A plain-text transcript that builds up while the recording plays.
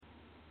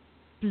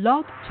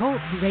Blog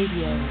Talk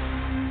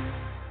Radio.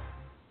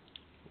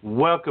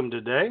 Welcome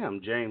today.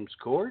 I'm James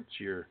Courts.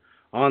 You're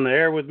on the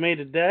air with me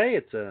today.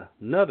 It's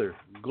another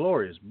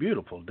glorious,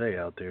 beautiful day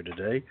out there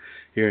today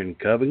here in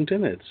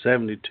Covington. It's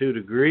 72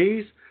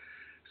 degrees,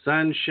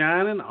 sun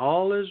shining,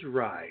 all is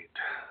right.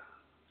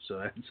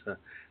 So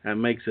that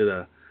makes it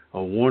a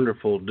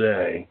wonderful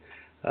day.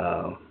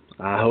 I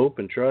hope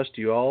and trust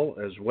you all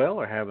as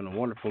well are having a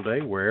wonderful day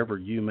wherever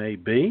you may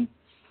be.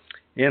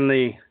 In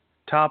the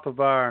top of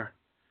our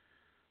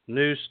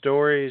news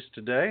stories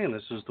today, and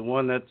this is the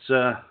one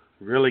that's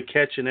really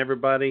catching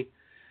everybody's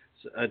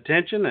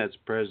attention, as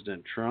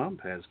President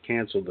Trump has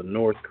canceled the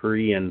North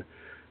Korean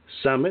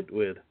summit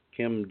with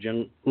Kim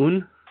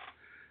Jong-un.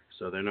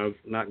 So they're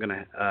not going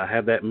to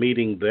have that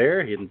meeting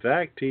there. In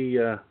fact, he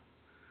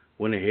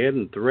went ahead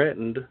and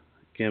threatened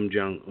Kim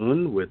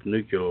Jong-un with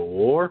nuclear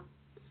war.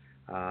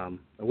 It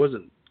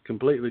wasn't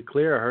completely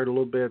clear. I heard a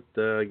little bit,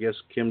 I guess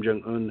Kim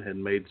Jong-un had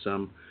made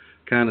some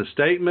kind of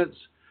statements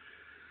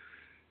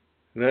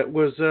that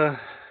was,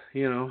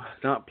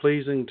 not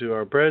pleasing to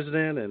our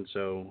president, and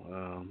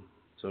so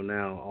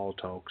now all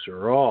talks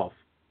are off.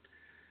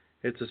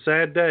 It's a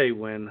sad day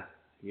when,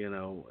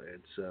 it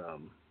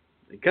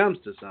comes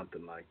to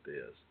something like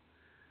this.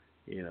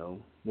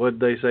 What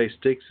they say,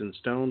 sticks and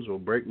stones will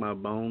break my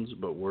bones,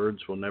 but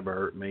words will never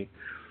hurt me.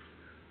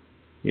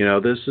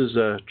 This is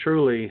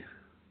truly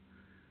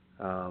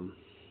a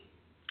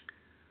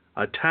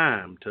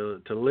time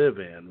to live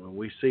in when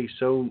we see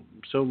so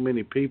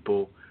many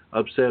people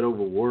upset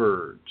over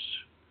words,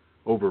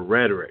 over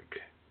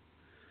rhetoric.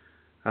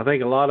 I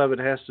think a lot of it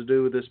has to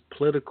do with this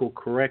political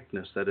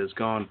correctness that has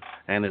gone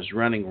and is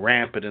running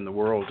rampant in the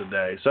world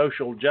today.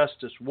 Social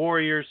justice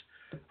warriors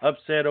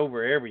upset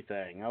over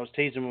everything. I was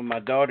teasing with my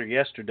daughter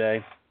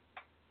yesterday,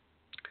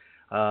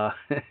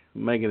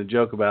 making a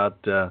joke about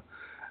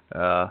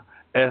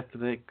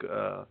ethnic,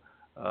 oh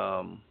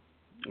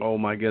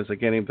my goodness, I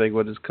can't even think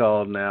what it's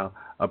called now,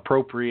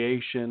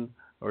 appropriation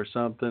or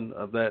something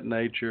of that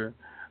nature.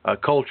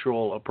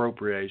 Cultural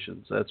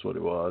appropriations, that's what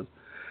it was.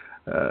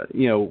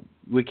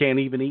 We can't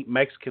even eat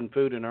Mexican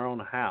food in our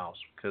own house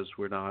because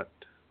we're not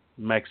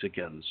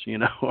Mexicans,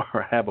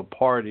 or have a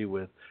party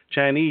with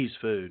Chinese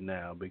food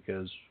now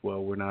because,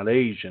 we're not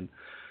Asian.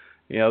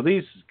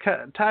 These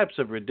types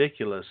of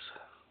ridiculous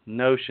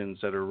notions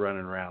that are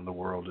running around the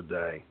world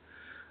today,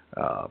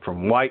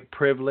 from white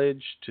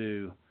privilege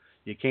to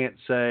you can't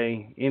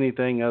say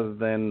anything other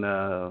than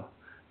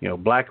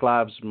Black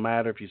Lives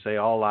Matter. If you say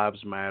all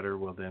lives matter,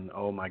 well then,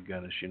 oh my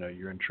goodness,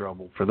 you're in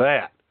trouble for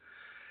that.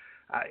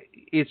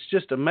 It's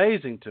just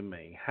amazing to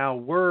me how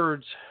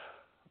words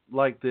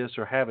like this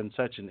are having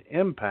such an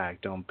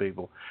impact on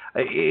people.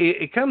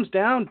 It comes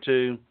down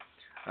to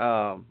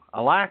a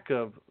lack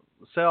of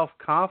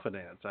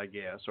self-confidence, I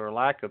guess, or a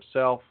lack of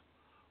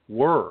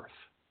self-worth.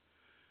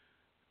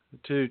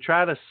 To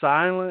try to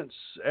silence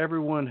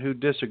everyone who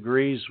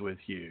disagrees with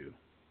you.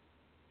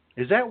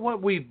 Is that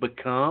what we've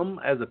become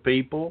as a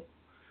people?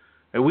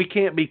 And we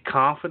can't be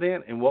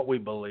confident in what we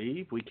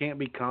believe. We can't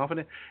be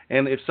confident.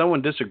 And if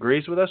someone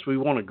disagrees with us, we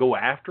want to go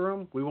after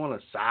them. We want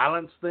to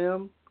silence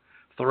them,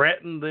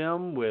 threaten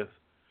them with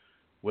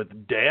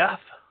death.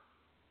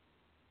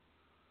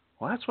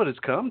 Well, that's what it's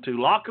come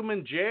to. Lock them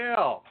in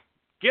jail.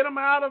 Get them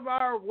out of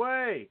our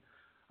way.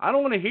 I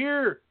don't want to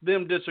hear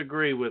them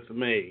disagree with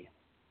me.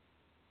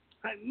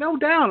 No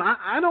doubt,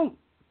 I don't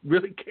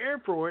really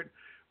care for it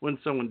when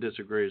someone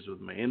disagrees with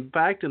me. In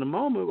fact, in a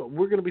moment,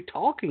 we're going to be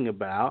talking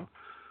about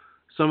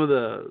some of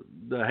the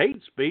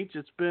hate speech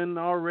that's been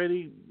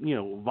already,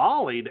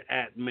 volleyed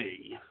at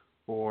me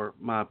for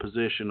my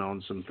position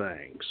on some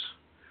things.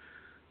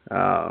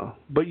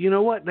 But you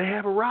know what? They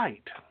have a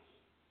right.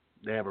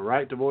 They have a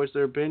right to voice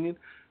their opinion,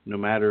 no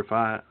matter if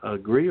I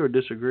agree or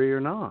disagree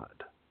or not.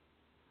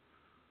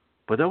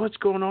 But that's what's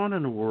going on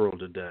in the world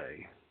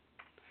today.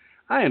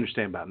 I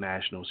understand about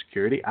national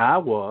security. I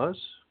was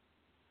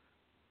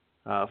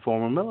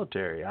former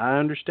military. I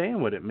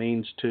understand what it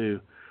means to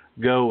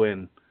go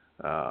and,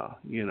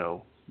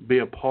 be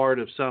a part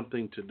of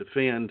something to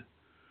defend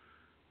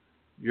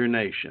your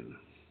nation.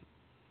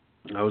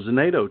 I was a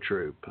NATO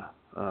troop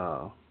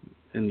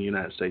in the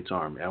United States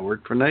Army. I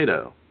worked for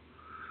NATO.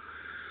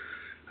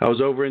 I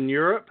was over in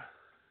Europe,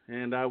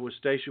 and I was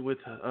stationed with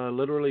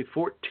literally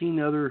 14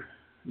 other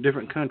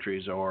different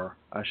countries, or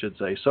I should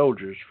say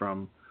soldiers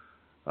from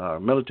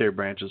military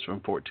branches from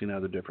 14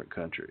 other different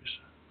countries.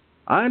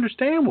 I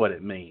understand what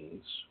it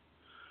means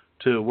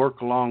to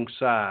work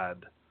alongside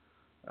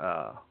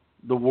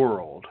the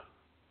world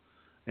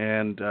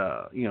and,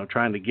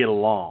 trying to get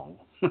along.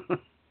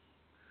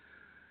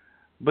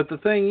 But the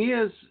thing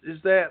is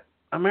that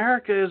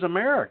America is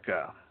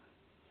America.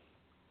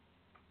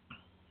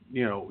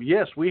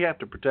 Yes, we have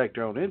to protect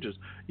our own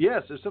interests.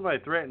 Yes, if somebody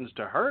threatens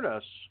to hurt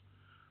us,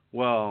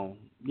 well,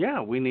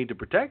 yeah, we need to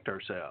protect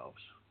ourselves.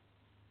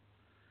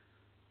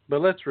 But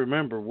let's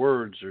remember,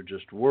 words are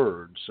just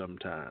words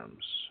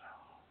sometimes.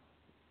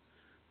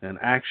 And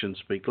actions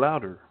speak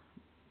louder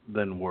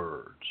than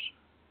words.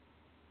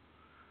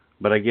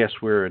 But I guess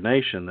we're a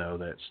nation, though,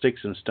 that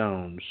sticks and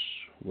stones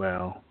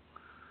well,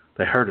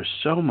 they hurt us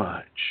so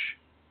much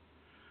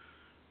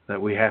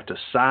that we have to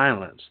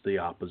silence the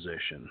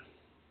opposition.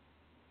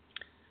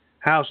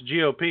 House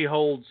GOP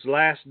holds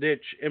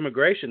last-ditch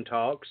immigration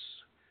talks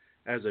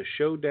as a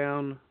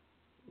showdown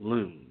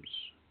looms.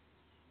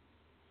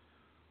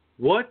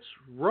 What's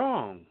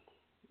wrong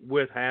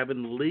with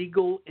having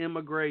legal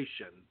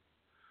immigration?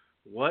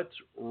 What's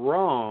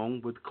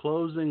wrong with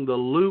closing the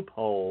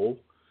loophole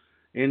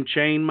in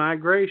chain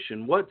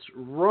migration? What's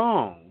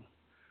wrong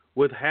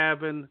with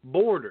having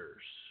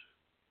borders?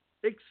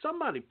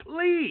 Somebody,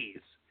 please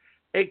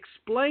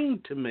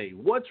explain to me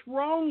what's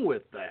wrong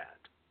with that.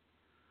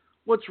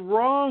 What's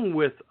wrong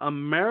with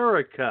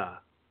America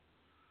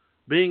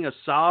being a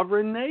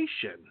sovereign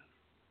nation?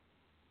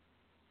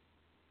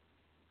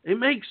 It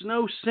makes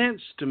no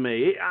sense to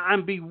me.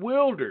 I'm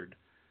bewildered.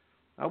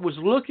 I was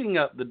looking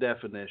up the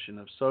definition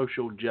of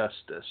social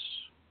justice.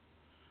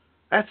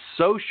 That's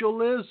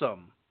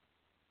socialism.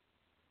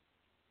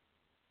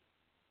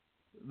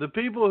 The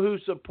people who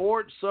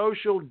support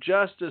social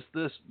justice,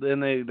 then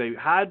they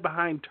hide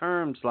behind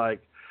terms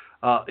like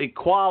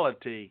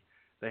equality.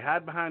 They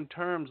hide behind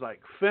terms like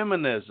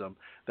feminism.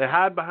 They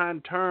hide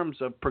behind terms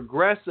of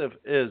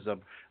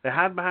progressivism. They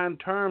hide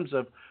behind terms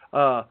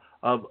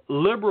of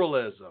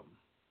liberalism.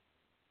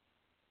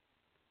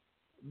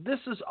 This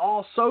is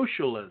all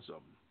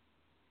socialism.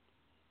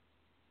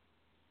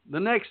 The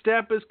next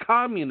step is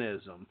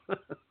communism.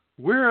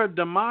 We're a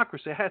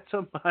democracy. I had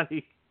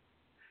somebody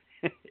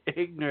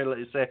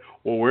ignorantly say,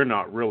 well, we're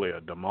not really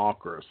a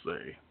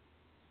democracy.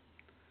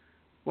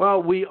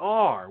 Well, we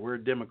are. We're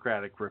a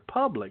democratic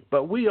republic,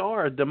 but we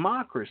are a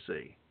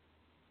democracy.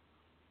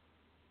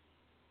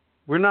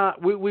 We're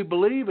not. We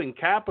believe in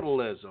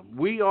capitalism.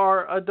 We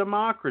are a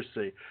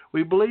democracy.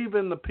 We believe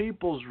in the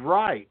people's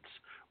rights.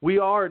 We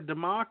are a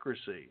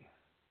democracy.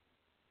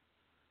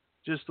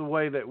 Just the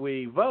way that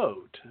we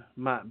vote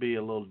might be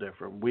a little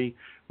different. We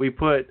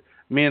put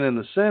men in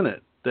the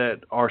Senate that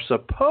are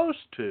supposed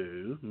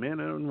to, men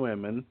and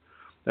women,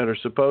 that are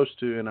supposed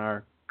to in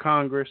our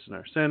Congress and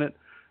our Senate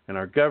and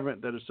our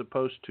government that is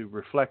supposed to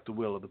reflect the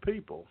will of the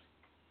people.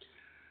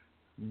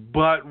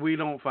 But we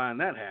don't find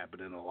that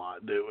happening a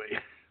lot, do we?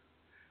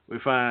 We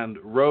find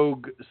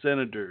rogue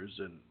senators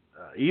and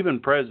even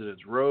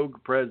presidents, rogue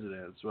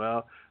presidents.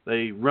 Well,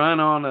 they run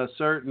on a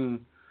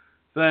certain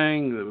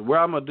thing where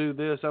I'm going to do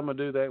this, I'm going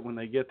to do that. When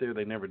they get there,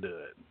 they never do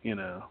it, you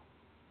know.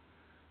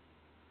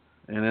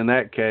 And in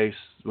that case,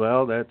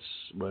 well, that's,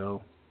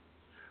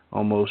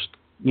 almost,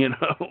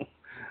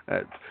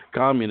 that's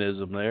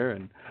communism there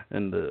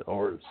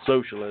or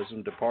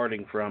socialism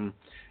departing from,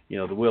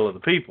 the will of the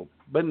people.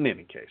 But in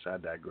any case, I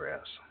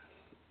digress.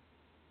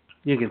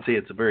 You can see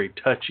it's a very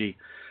touchy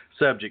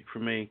subject for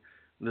me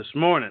this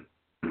morning.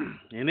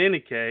 In any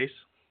case,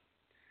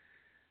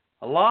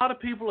 a lot of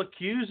people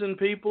accusing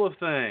people of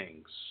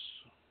things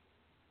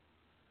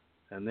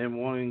and then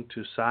wanting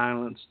to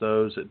silence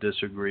those that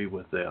disagree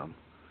with them.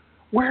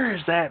 Where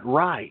is that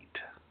right?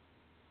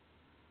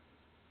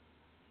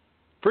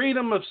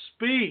 Freedom of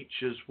speech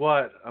is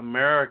what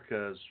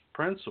America's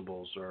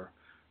principles are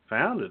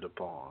founded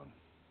upon.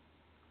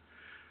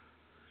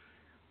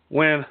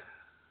 When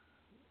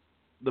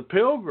the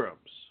Pilgrims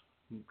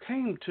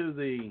came to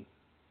the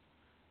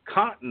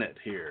continent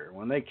here,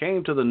 when they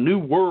came to the New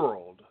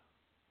World,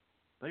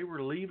 they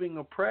were leaving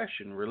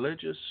oppression,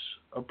 religious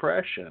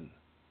oppression.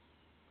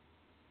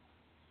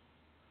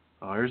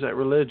 Oh, here's that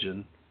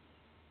religion.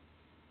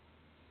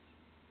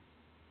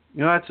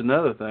 That's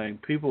another thing.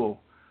 People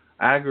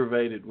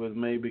aggravated with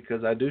me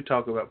because I do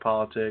talk about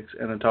politics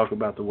and I talk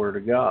about the Word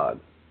of God.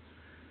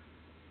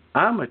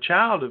 I'm a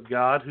child of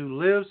God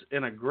who lives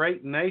in a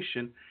great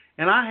nation,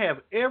 and I have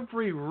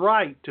every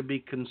right to be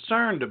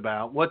concerned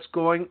about what's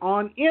going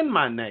on in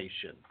my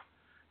nation.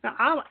 Now,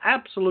 I'm an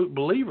absolute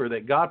believer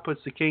that God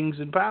puts the kings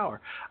in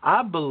power.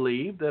 I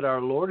believe that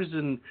our Lord is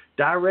in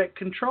direct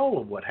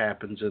control of what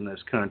happens in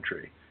this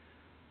country.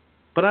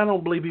 But I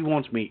don't believe He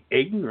wants me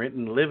ignorant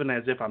and living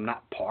as if I'm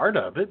not part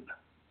of it.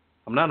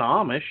 I'm not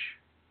Amish,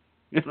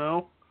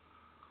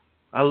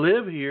 I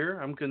live here.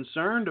 I'm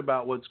concerned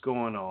about what's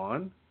going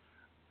on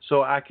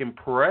so I can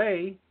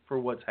pray for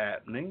what's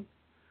happening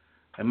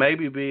and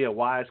maybe be a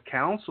wise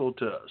counsel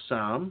to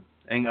some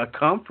and a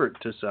comfort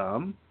to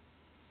some.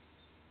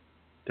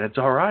 That's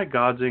all right.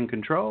 God's in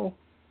control.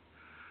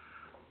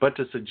 But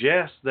to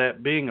suggest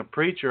that being a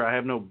preacher, I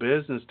have no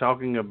business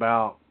talking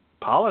about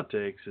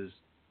politics is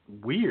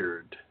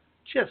weird.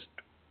 Just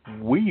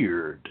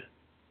weird.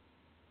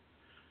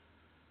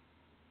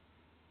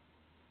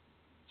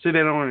 See, they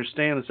don't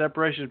understand the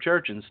separation of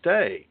church and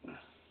state.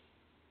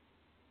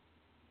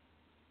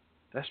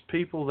 That's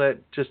people that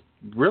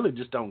really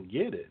don't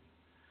get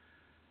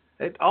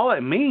it. All it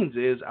means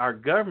is our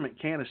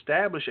government can't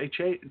establish a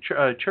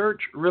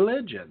church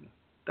religion.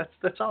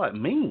 That's all it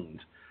means.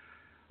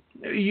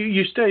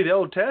 You study the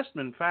Old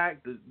Testament. In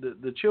fact,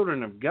 the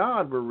children of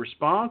God were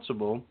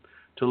responsible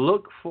to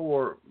look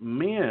for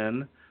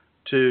men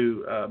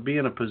to be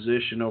in a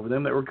position over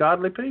them that were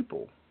godly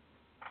people.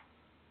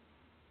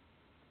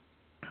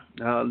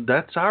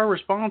 That's our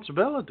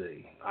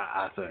responsibility,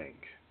 I think.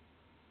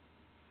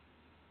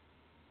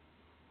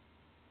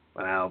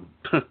 Now,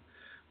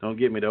 don't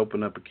get me to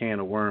open up a can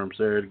of worms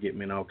there to get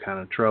me in all kind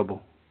of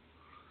trouble.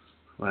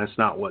 Well, that's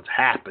not what's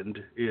happened,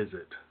 is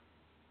it?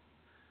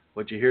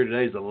 What you hear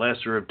today is the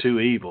lesser of two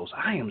evils.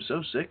 I am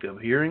so sick of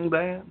hearing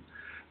that.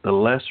 The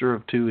lesser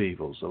of two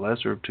evils. The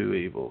lesser of two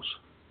evils.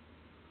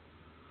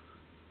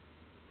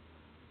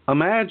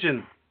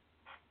 Imagine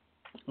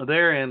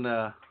there in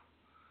the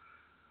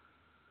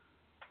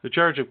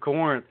Church of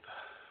Corinth,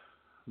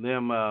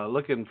 them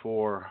looking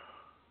for,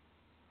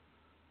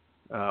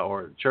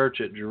 or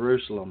church at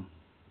Jerusalem,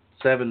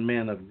 7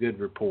 men of good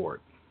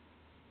report.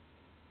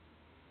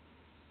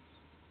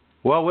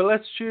 Well,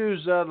 let's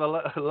choose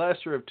the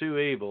lesser of two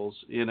evils.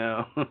 You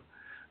know,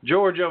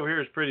 George over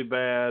here is pretty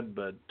bad,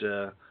 but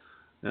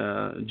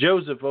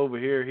Joseph over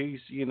here, he's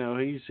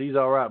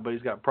all right, but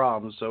he's got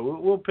problems. So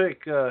we'll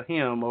pick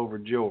him over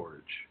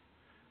George.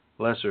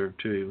 Lesser of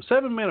two evils.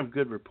 7 men of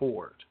good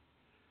report.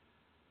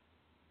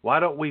 Why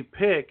don't we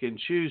pick and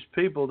choose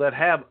people that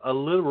have a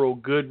literal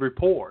good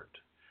report,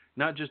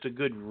 not just a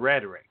good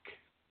rhetoric?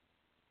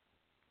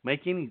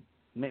 Make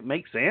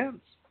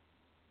sense?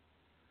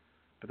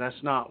 But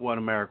that's not what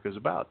America's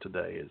about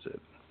today, is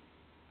it?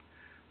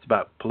 It's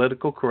about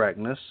political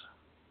correctness.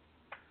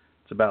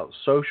 It's about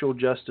social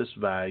justice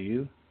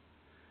value.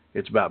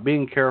 It's about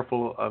being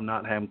careful of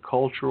not having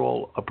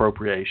cultural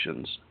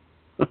appropriations.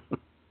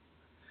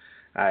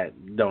 I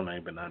don't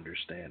even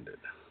understand it.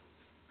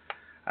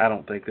 I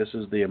don't think this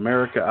is the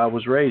America I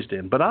was raised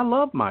in. But I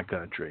love my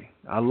country.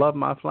 I love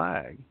my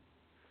flag.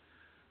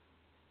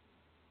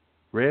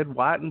 Red,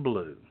 white, and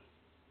blue.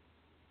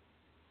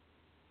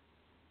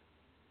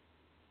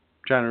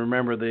 Trying to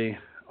remember the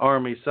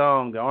Army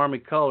song, the Army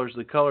colors.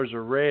 The colors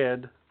are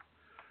red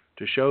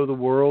to show the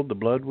world the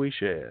blood we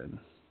shed.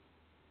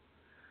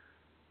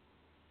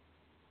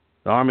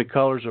 The Army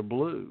colors are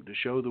blue to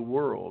show the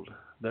world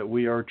that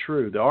we are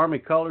true. The Army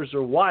colors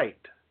are white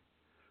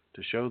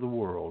to show the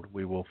world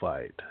we will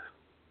fight.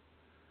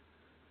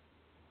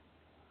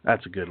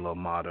 That's a good little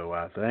motto,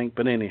 I think.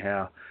 But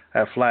anyhow,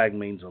 that flag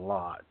means a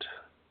lot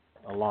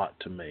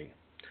to me.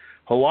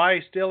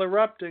 Hawaii's still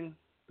erupting.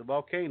 The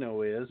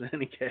volcano is, in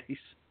any case.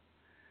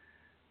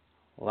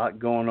 A lot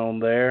going on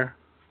there.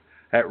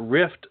 That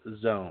rift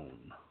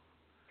zone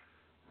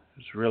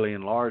has really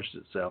enlarged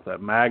itself. That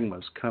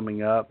magma's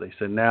coming up. They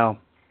said now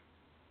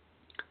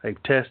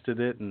they've tested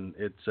it, and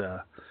it's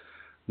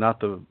not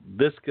the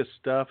viscous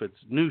stuff, it's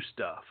new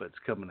stuff that's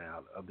coming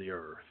out of the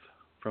earth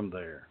from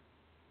there.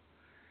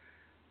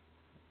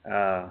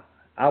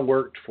 I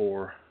worked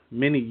for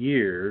many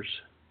years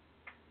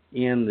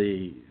in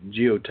the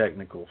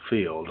geotechnical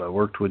field. I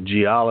worked with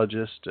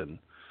geologists and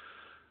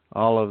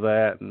all of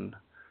that, and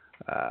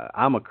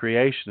I'm a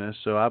creationist,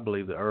 so I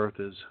believe the earth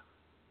is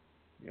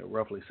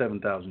roughly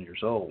 7,000 years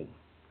old.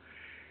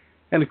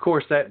 And of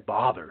course that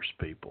bothers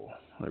people.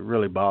 It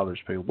really bothers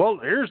people. Well,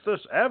 here's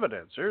this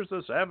evidence,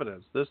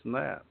 this and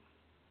that.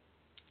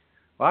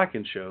 Well, I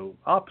can show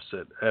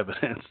opposite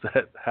evidence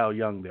that how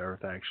young the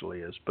earth actually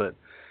is. But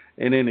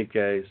in any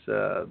case,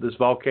 this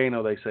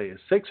volcano, they say, is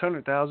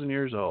 600,000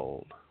 years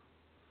old.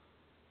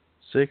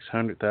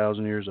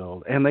 600,000 years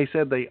old. And they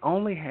said they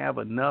only have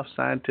enough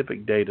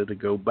scientific data to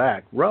go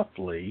back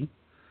roughly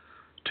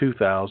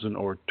 2,000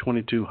 or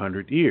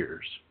 2,200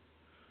 years.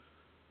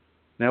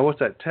 Now, what's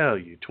that tell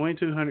you?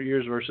 2,200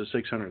 years versus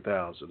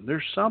 600,000.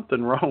 There's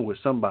something wrong with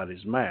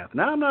somebody's math.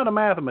 Now, I'm not a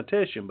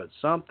mathematician, but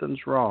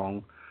something's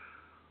wrong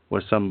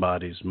with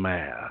somebody's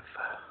math.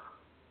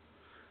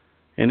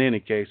 In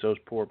any case, those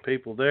poor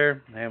people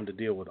there having to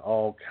deal with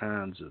all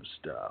kinds of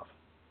stuff.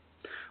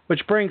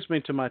 Which brings me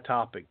to my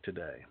topic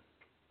today.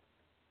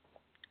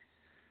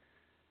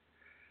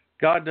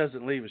 God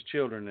doesn't leave his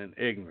children in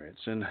ignorance.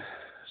 And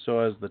so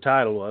as the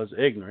title was,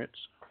 ignorance.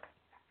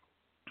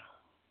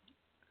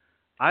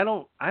 I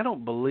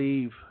don't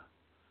believe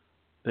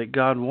that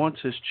God wants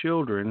his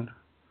children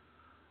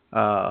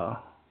to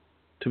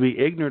be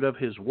ignorant of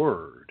his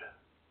word.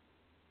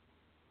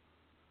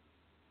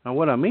 Now,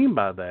 what I mean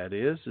by that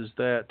is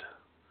that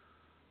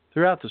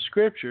throughout the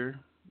Scripture,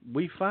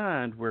 we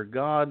find where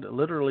God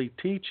literally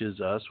teaches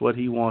us what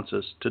he wants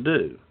us to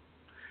do.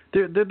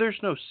 There's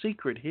no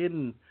secret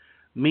hidden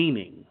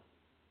meaning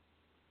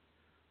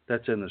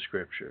that's in the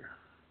Scripture.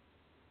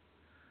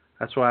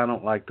 That's why I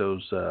don't like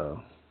those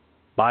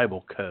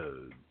Bible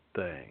code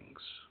things.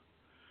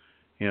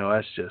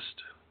 That's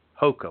just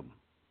hokum.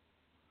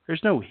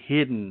 There's no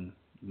hidden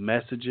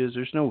messages.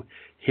 There's no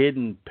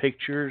hidden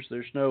pictures.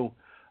 There's no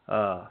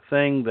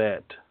thing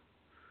that,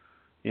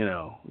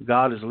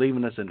 God is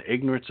leaving us in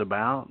ignorance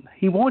about.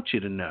 He wants you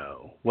to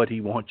know what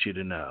he wants you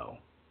to know.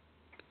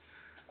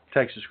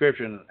 Text of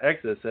Scripture in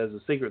Exodus says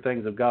the secret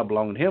things of God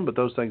belong to him, but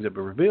those things that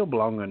are revealed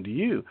belong unto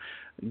you.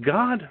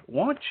 God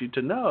wants you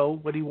to know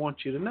what he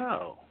wants you to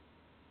know.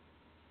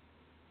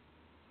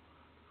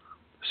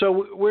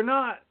 So we're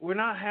not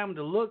having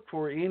to look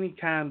for any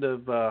kind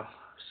of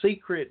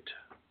secret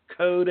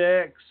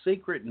codex,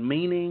 secret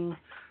meaning,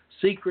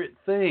 secret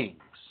things.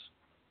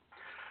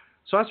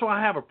 So that's why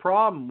I have a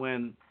problem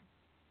when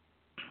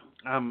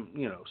I'm,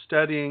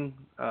 studying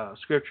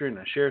Scripture and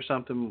I share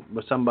something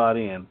with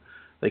somebody and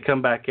they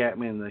come back at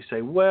me and they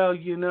say, well,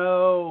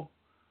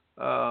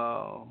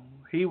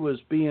 he was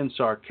being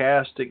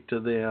sarcastic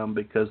to them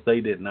because they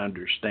didn't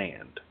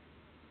understand.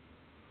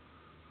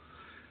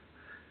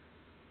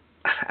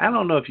 I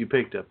don't know if you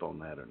picked up on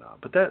that or not,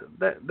 but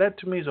that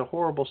to me is a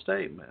horrible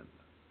statement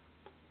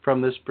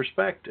from this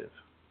perspective.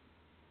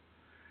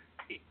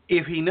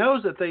 If he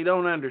knows that they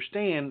don't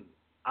understand,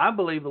 I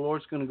believe the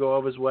Lord's going to go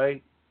of his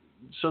way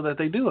so that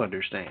they do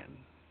understand,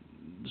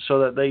 so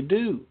that they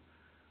do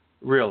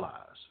realize.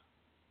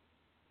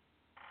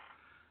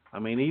 I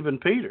mean, even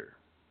Peter,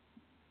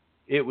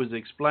 it was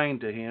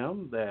explained to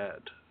him that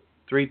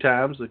 3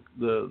 times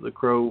the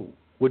crow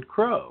would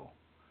crow.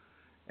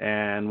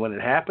 And when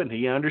it happened,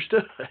 he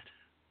understood.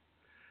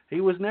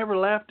 He was never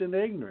left in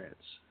ignorance.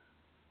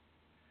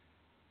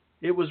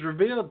 It was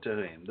revealed to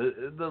him.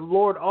 The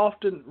Lord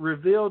often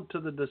revealed to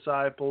the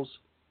disciples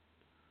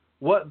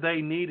what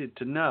they needed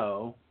to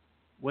know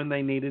when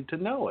they needed to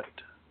know it.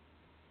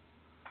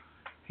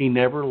 He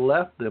never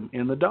left them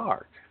in the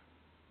dark.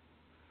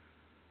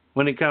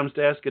 When it comes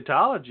to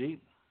eschatology,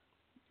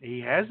 he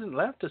hasn't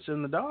left us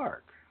in the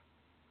dark.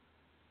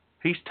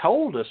 He's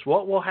told us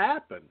what will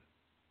happen.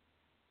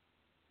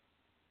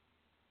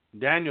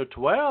 Daniel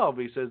 12,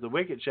 he says, the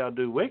wicked shall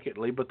do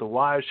wickedly, but the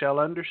wise shall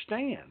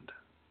understand.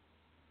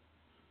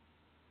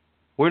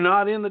 We're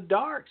not in the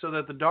dark so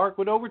that the dark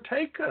would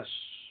overtake us.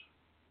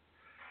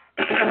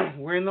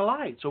 We're in the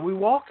light, so we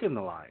walk in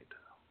the light.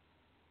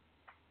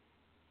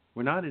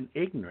 We're not in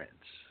ignorance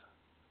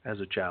as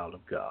a child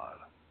of God.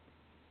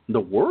 The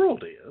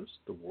world is.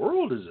 The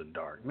world is in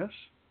darkness.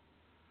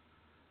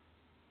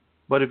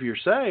 But if you're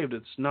saved,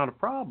 it's not a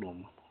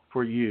problem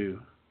for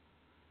you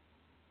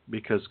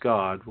because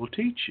God will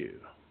teach you.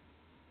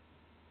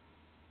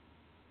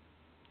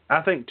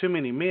 I think too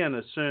many men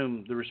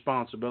assume the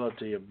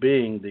responsibility of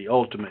being the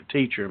ultimate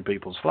teacher in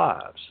people's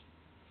lives.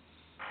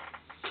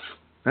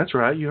 That's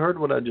right, you heard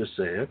what I just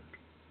said.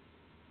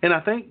 And I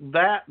think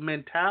that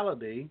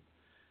mentality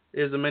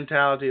is the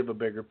mentality of a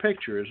bigger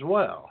picture as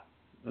well.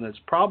 And it's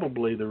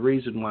probably the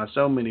reason why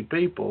so many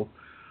people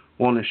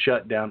want to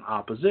shut down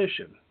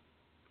opposition.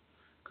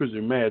 Because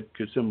they're mad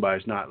because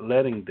somebody's not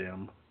letting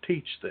them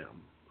teach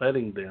them,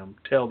 letting them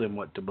tell them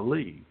what to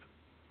believe.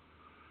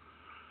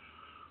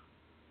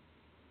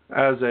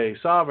 As a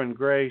sovereign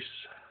grace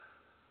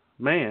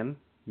man,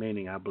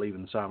 meaning I believe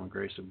in the sovereign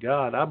grace of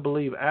God, I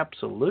believe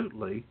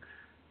absolutely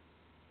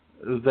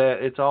that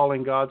it's all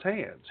in God's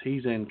hands.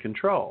 He's in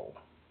control.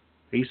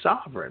 He's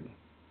sovereign.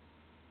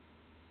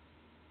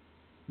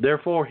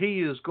 Therefore,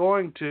 He is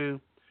going to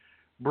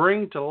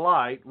bring to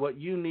light what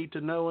you need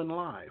to know in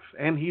life.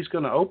 And He's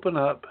going to open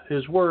up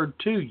His Word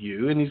to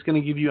you, and He's going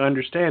to give you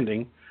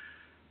understanding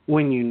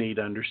when you need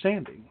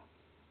understanding.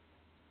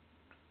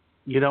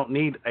 You don't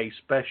need a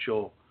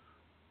special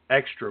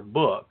extra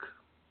book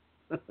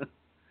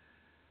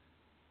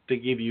to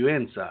give you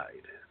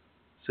insight.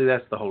 See,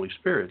 that's the Holy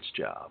Spirit's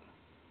job.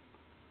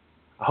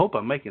 I hope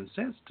I'm making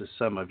sense to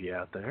some of you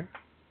out there.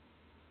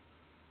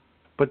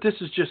 But this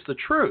is just the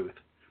truth.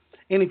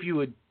 And if you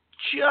would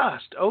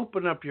just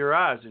open up your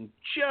eyes and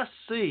just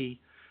see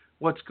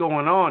what's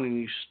going on, and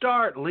you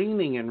start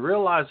leaning and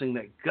realizing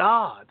that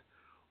God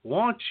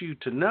wants you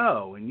to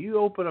know, and you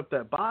open up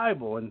that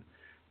Bible and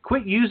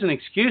quit using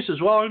excuses.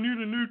 Well, I need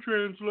a new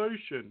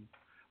translation.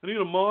 I need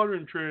a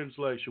modern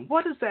translation.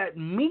 What does that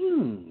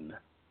mean?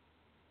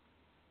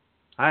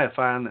 I have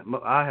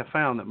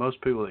found that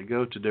most people that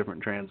go to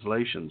different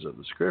translations of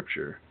the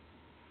Scripture,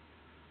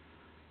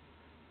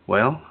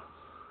 well,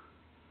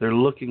 they're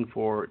looking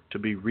for it to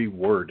be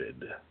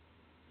reworded.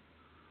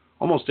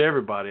 Almost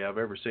everybody I've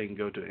ever seen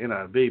go to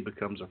NIV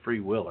becomes a free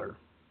willer.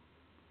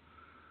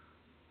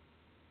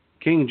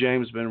 King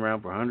James has been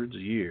around for hundreds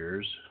of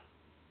years.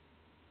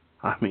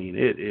 I mean,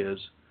 it is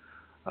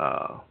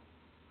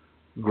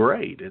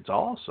great. It's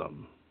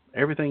awesome.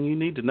 Everything you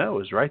need to know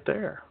is right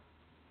there.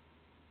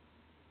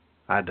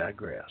 I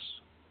digress.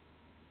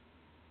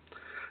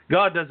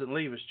 God doesn't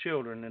leave His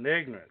children in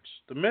ignorance.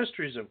 The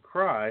mysteries of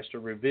Christ are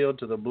revealed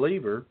to the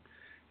believer,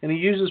 and He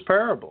uses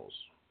parables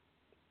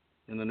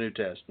in the New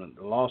Testament.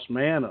 The lost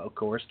man, of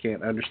course,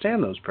 can't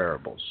understand those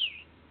parables.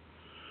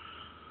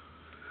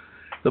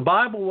 The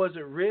Bible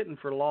wasn't written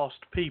for lost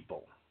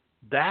people.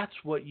 That's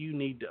what you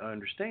need to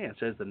understand. It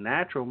says, the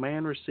natural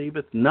man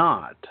receiveth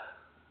not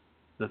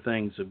the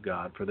things of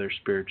God, for they're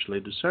spiritually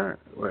discerned.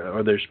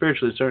 Or they're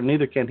spiritually discerned,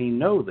 neither can he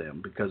know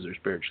them because they're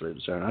spiritually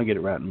discerned. I'll get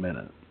it right in a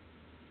minute.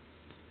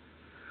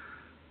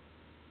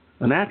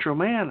 A natural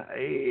man,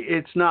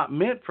 it's not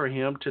meant for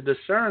him to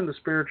discern the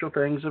spiritual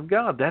things of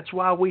God. That's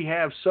why we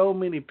have so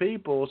many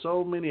people,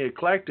 so many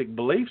eclectic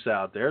beliefs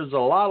out there. There's a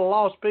lot of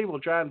lost people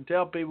trying to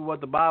tell people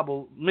what the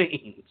Bible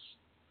means.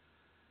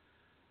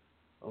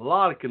 A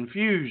lot of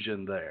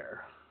confusion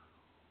there.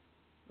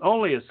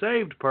 Only a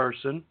saved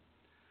person,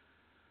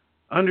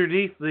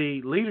 underneath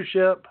the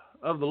leadership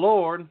of the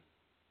Lord,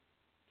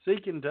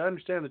 seeking to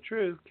understand the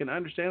truth, can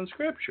understand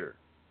Scripture.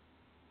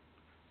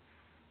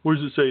 Where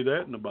does it say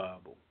that in the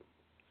Bible?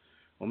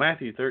 Well,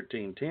 Matthew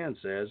 13:10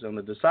 says, "And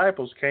the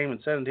disciples came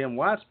and said unto him,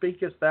 Why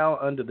speakest thou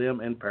unto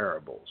them in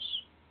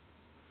parables?"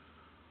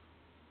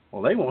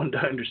 Well, they wanted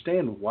to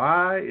understand,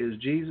 why is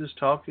Jesus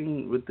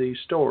talking with these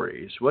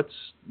stories? What's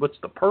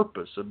the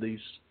purpose of these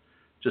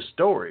just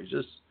stories?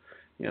 Just,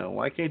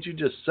 why can't you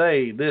just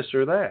say this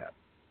or that?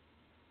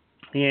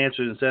 He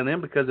answered and said to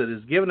them, Because it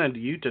is given unto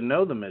you to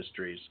know the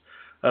mysteries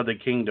of the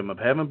kingdom of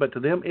heaven, but to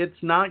them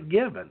it's not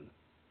given.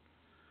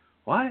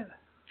 What?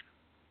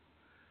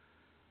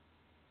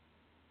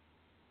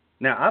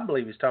 Now, I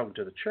believe he's talking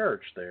to the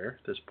church there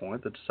at this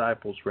point. The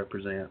disciples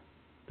represent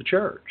the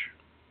church.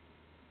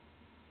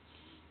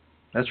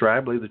 That's right.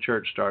 I believe the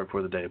church started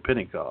before the day of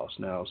Pentecost.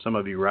 Now, some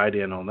of you write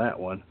in on that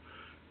one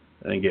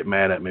and get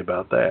mad at me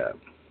about that.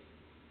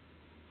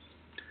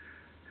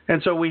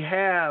 And so we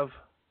have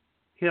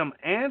him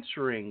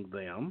answering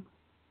them.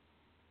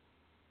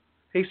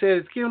 He said,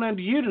 It's given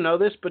unto you to know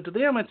this, but to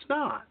them it's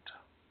not.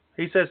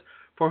 He says,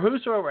 For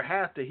whosoever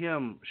hath, to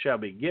him shall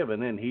be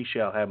given, and he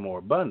shall have more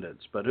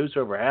abundance. But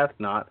whosoever hath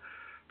not,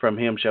 from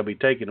him shall be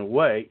taken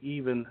away,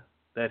 even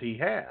that he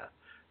hath.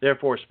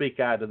 Therefore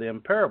speak I to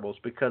them parables,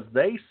 because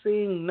they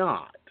seeing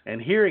not,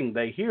 and hearing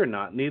they hear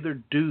not,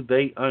 neither do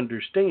they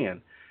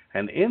understand.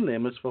 And in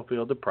them is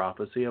fulfilled the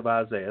prophecy of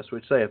Isaiah,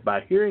 which saith,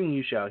 By hearing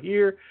you shall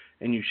hear,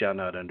 and you shall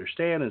not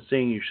understand, and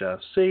seeing you shall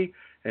see,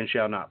 and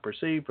shall not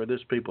perceive. For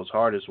this people's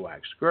heart is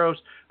waxed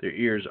gross, their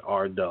ears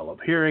are dull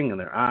of hearing, and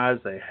their eyes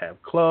they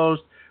have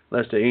closed,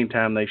 lest at any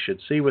time they should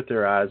see with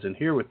their eyes, and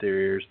hear with their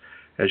ears,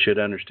 and should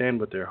understand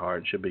with their heart,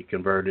 and should be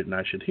converted, and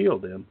I should heal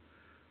them.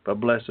 But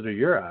blessed are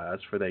your eyes,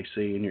 for they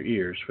see, and your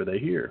ears, for they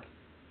hear.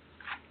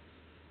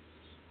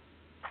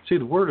 See,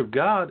 the Word of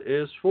God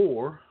is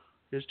for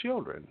His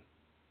children.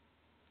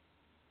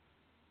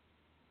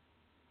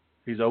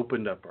 He's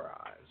opened up our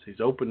eyes. He's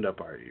opened up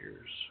our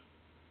ears.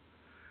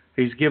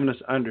 He's given us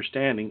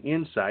understanding,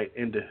 insight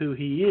into who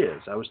He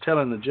is. I was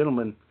telling the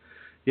gentleman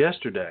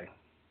yesterday,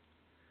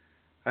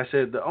 I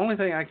said, the only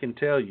thing I can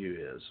tell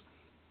you is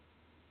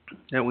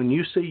that when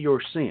you see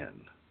your sin,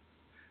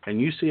 and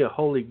you see a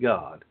holy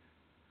God,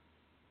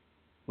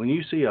 when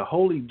you see a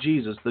holy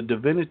Jesus, the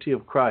divinity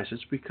of Christ,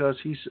 it's because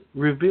He's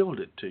revealed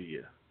it to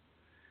you.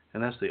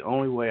 And that's the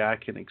only way I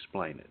can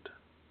explain it.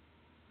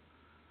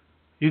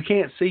 You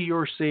can't see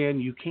your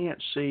sin. You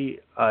can't see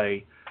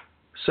a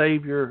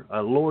Savior,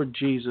 a Lord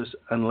Jesus,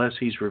 unless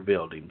He's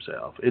revealed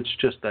Himself. It's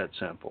just that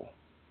simple.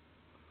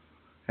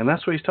 And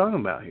that's what He's talking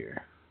about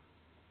here.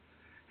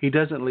 He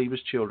doesn't leave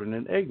His children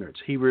in ignorance.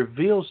 He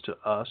reveals to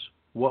us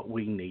what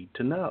we need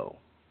to know.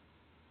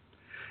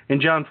 In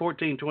John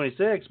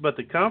 14:26, But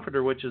the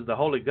Comforter, which is the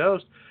Holy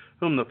Ghost,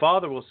 whom the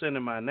Father will send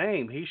in my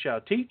name, He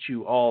shall teach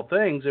you all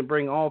things, and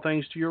bring all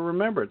things to your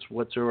remembrance,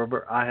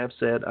 whatsoever I have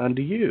said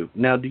unto you.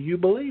 Now, do you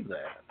believe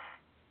that?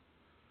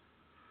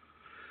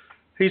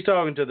 He's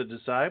talking to the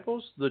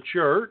disciples, the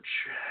church,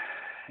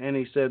 and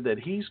He said that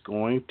He's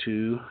going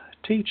to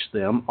teach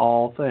them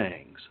all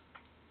things.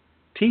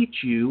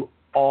 Teach you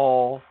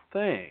all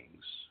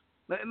things.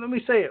 Let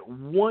me say it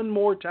one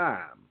more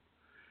time.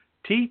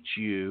 Teach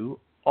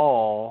you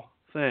all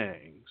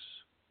things.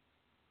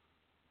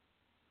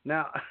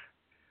 Now,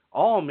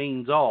 all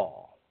means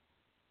all.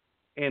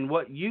 And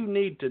what you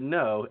need to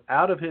know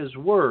out of His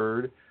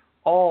Word,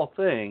 all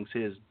things,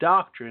 His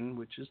doctrine,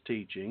 which is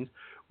teachings,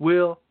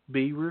 will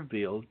be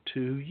revealed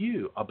to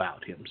you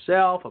about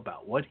Himself,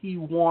 about what He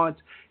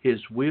wants, His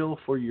will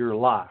for your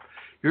life.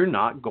 You're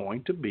not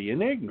going to be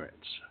in ignorance.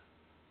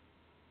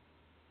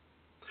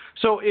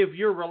 So if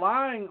you're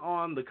relying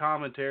on the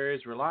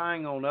commentaries,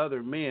 relying on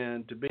other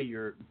men to be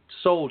your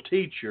sole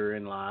teacher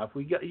in life,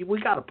 we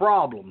got a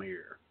problem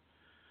here.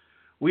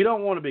 We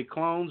don't want to be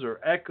clones or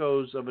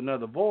echoes of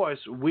another voice.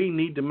 We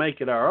need to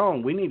make it our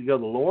own. We need to go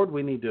to the Lord.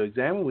 We need to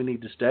examine. We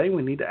need to study.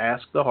 We need to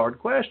ask the hard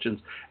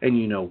questions. And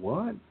you know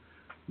what?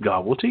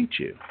 God will teach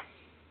you.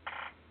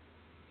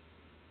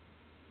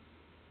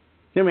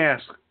 Let me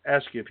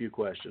ask you a few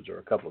questions, or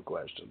a couple of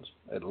questions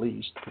at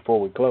least,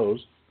 before we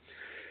close.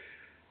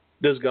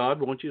 Does God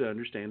want you to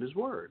understand His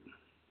Word?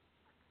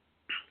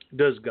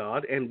 Does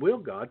God and will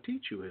God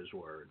teach you His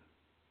Word?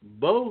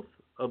 Both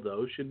of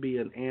those should be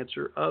an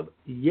answer of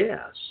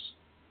yes.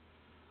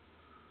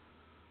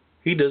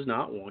 He does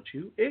not want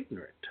you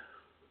ignorant.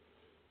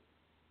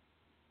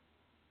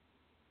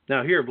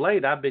 Now, here of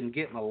late, I've been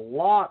getting a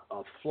lot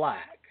of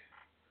flack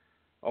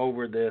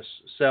over this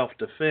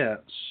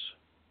self-defense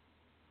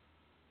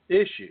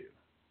issue.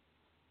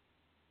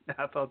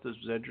 I thought this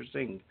was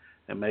interesting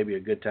and maybe a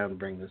good time to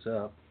bring this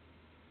up.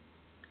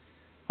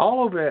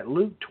 All over at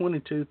Luke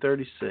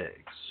 22:36,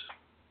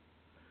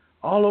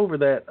 all over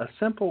that, a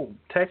simple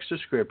text of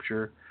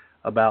Scripture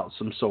about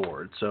some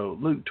swords. So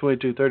Luke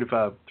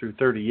 22:35 through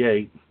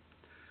 38.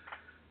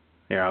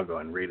 Here, I'll go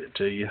ahead and read it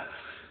to you.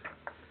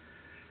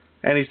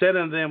 And He said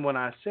unto them, When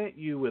I sent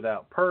you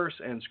without purse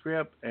and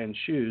scrip and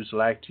shoes,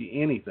 lacked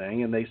ye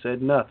anything? And they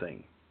said,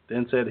 Nothing.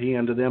 Then said He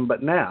unto them,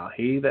 But now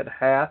he that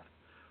hath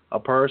a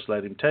purse,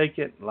 let him take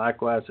it,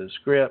 likewise his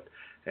scrip,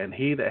 and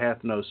he that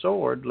hath no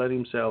sword, let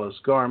him sell his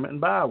garment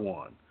and buy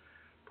one.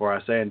 For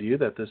I say unto you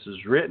that this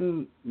is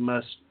written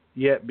must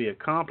yet be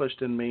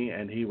accomplished in me,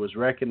 and he was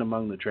reckoned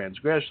among the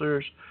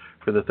transgressors,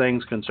 for the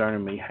things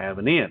concerning me have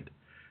an end.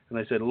 And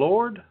they said,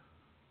 Lord,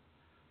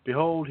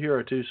 behold, here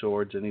are 2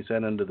 swords. And he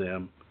said unto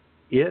them,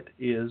 it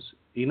is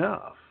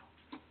enough.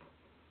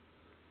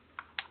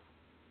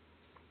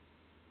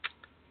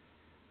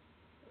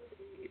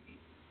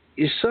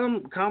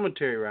 Some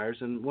commentary writers,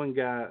 and one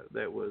guy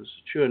that was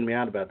chewing me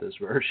out about this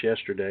verse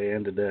yesterday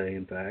and today,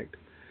 in fact,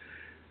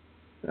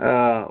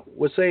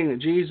 was saying that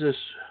Jesus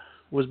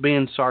was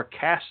being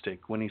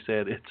sarcastic when he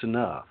said, it's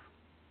enough.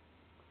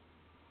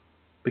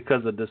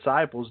 Because the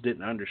disciples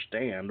didn't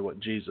understand what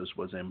Jesus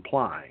was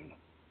implying.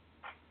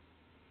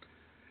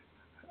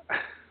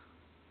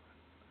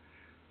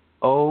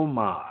 Oh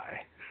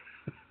my.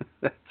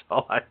 That's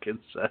all I can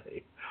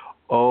say.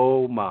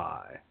 Oh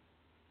my.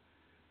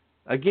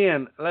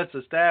 Again, let's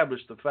establish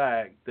the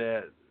fact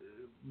that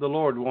the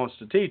Lord wants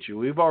to teach you.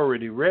 We've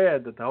already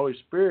read that the Holy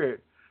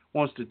Spirit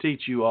wants to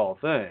teach you all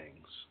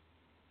things.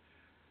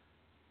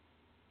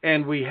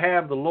 And we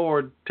have the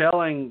Lord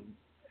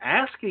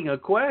asking a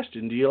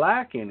question, do you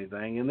lack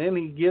anything? And then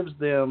he gives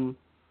them,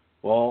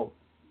 well,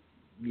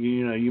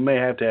 you may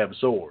have to have a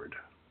sword.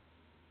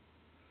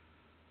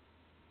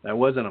 That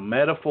wasn't a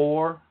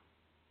metaphor.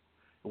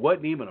 It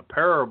wasn't even a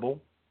parable.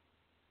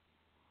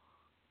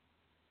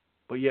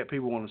 But yet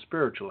people want to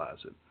spiritualize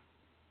it.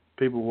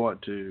 People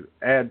want to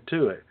add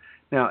to it.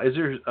 Now, is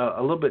there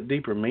a little bit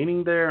deeper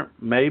meaning there?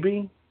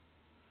 Maybe.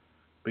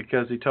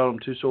 Because he told them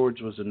 2 swords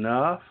was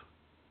enough.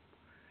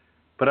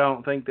 But I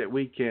don't think that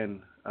we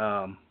can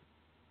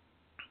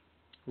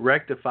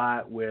rectify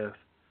it with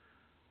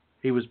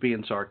he was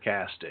being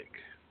sarcastic.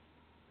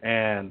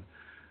 And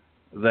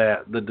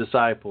that the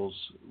disciples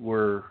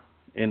were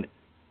in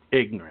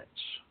ignorance.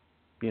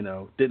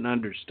 Didn't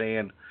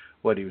understand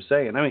what he was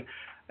saying. I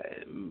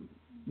mean,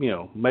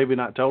 maybe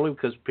not totally,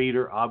 because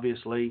Peter,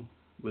 obviously,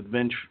 with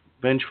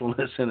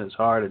vengefulness in his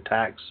heart,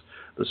 attacks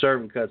the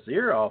servant, cuts the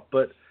ear off.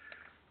 But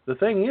the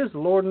thing is, the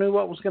Lord knew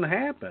what was going to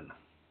happen.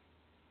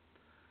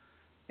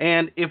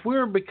 And if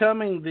we're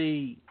becoming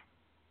the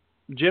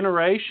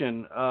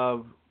generation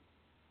of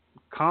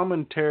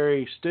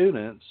commentary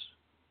students,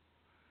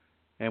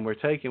 and we're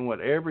taking what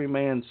every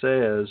man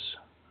says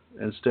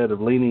instead of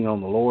leaning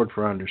on the Lord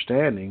for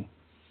understanding,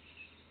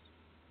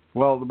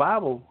 well, the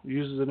Bible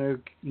uses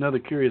another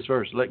curious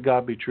verse, let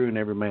God be true and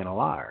every man a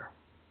liar.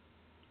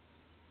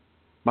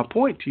 My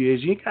point to you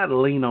is you got to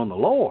lean on the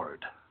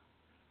Lord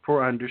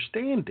for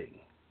understanding.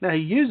 Now,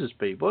 he uses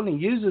people and he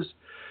uses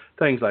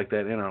things like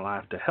that in our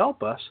life to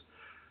help us,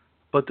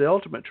 but the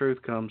ultimate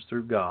truth comes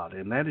through God,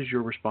 and that is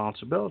your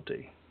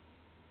responsibility.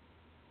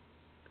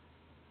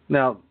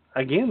 Now,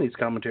 again, these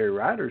commentary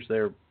writers,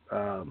 they're,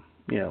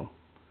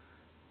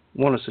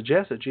 want to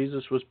suggest that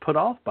Jesus was put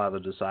off by the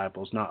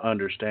disciples not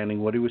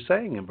understanding what he was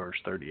saying in verse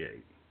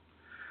 38.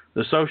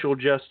 The social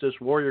justice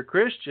warrior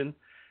Christian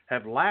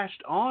have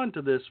latched on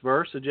to this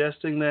verse,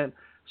 suggesting that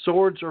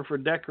swords are for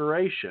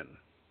decoration,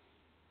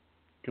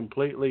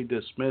 completely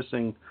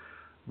dismissing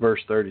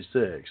verse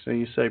 36. And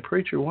you say,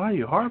 preacher, why are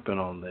you harping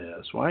on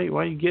this? Why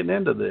are you getting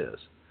into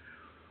this?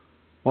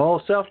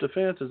 Well,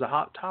 self-defense is a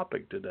hot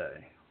topic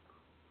today.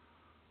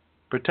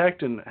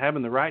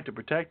 Having the right to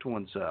protect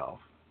oneself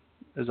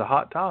is a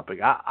hot topic.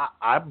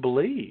 I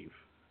believe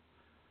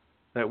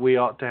that we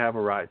ought to have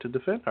a right to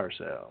defend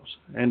ourselves.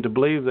 And to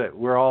believe that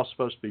we're all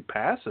supposed to be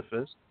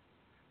pacifists,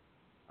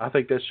 I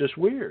think that's just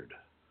weird.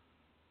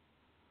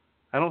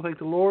 I don't think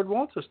the Lord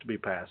wants us to be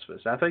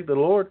pacifists. I think the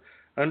Lord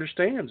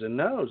understands and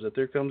knows that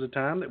there comes a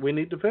time that we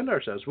need to defend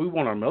ourselves. We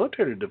want our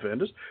military to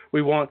defend us.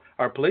 We want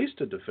our police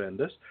to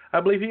defend us.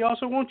 I believe he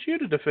also wants you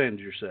to defend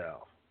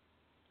yourself.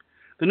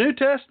 The New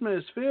Testament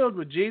is filled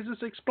with Jesus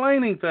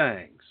explaining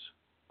things.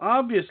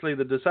 Obviously,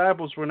 the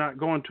disciples were not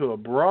going to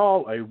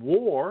a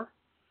war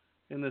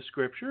in the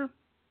Scripture.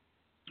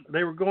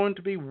 They were going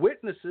to be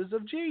witnesses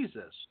of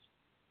Jesus.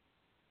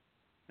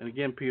 And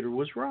again, Peter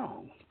was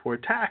wrong for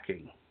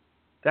attacking.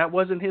 That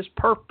wasn't his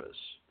purpose.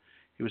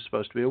 He was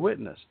supposed to be a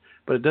witness.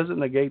 But it doesn't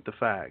negate the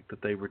fact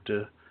that they were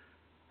to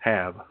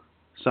have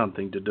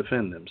something to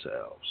defend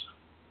themselves.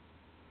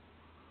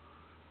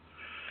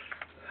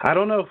 I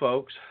don't know,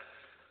 folks.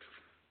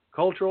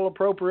 Cultural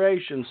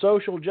appropriation,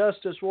 social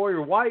justice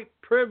warrior, white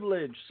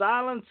privilege,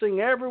 silencing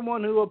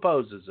everyone who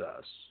opposes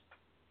us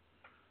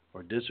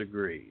or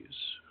disagrees.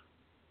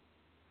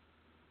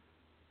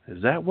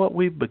 Is that what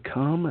we've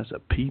become as a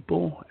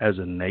people, as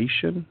a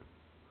nation?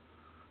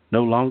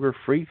 No longer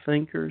free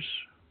thinkers,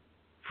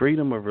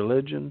 freedom of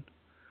religion?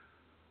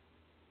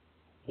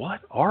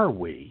 What are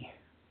we?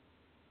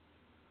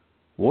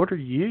 What are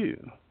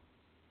you?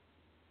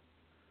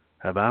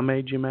 Have I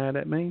made you mad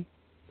at me?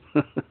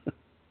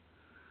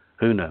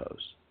 Who knows?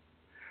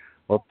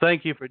 Well,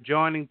 thank you for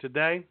joining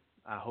today.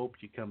 I hope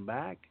you come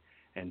back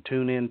and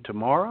tune in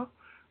tomorrow.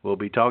 We'll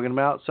be talking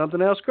about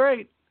something else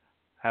great.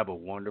 Have a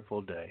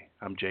wonderful day.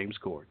 I'm James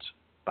Cords.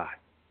 Bye.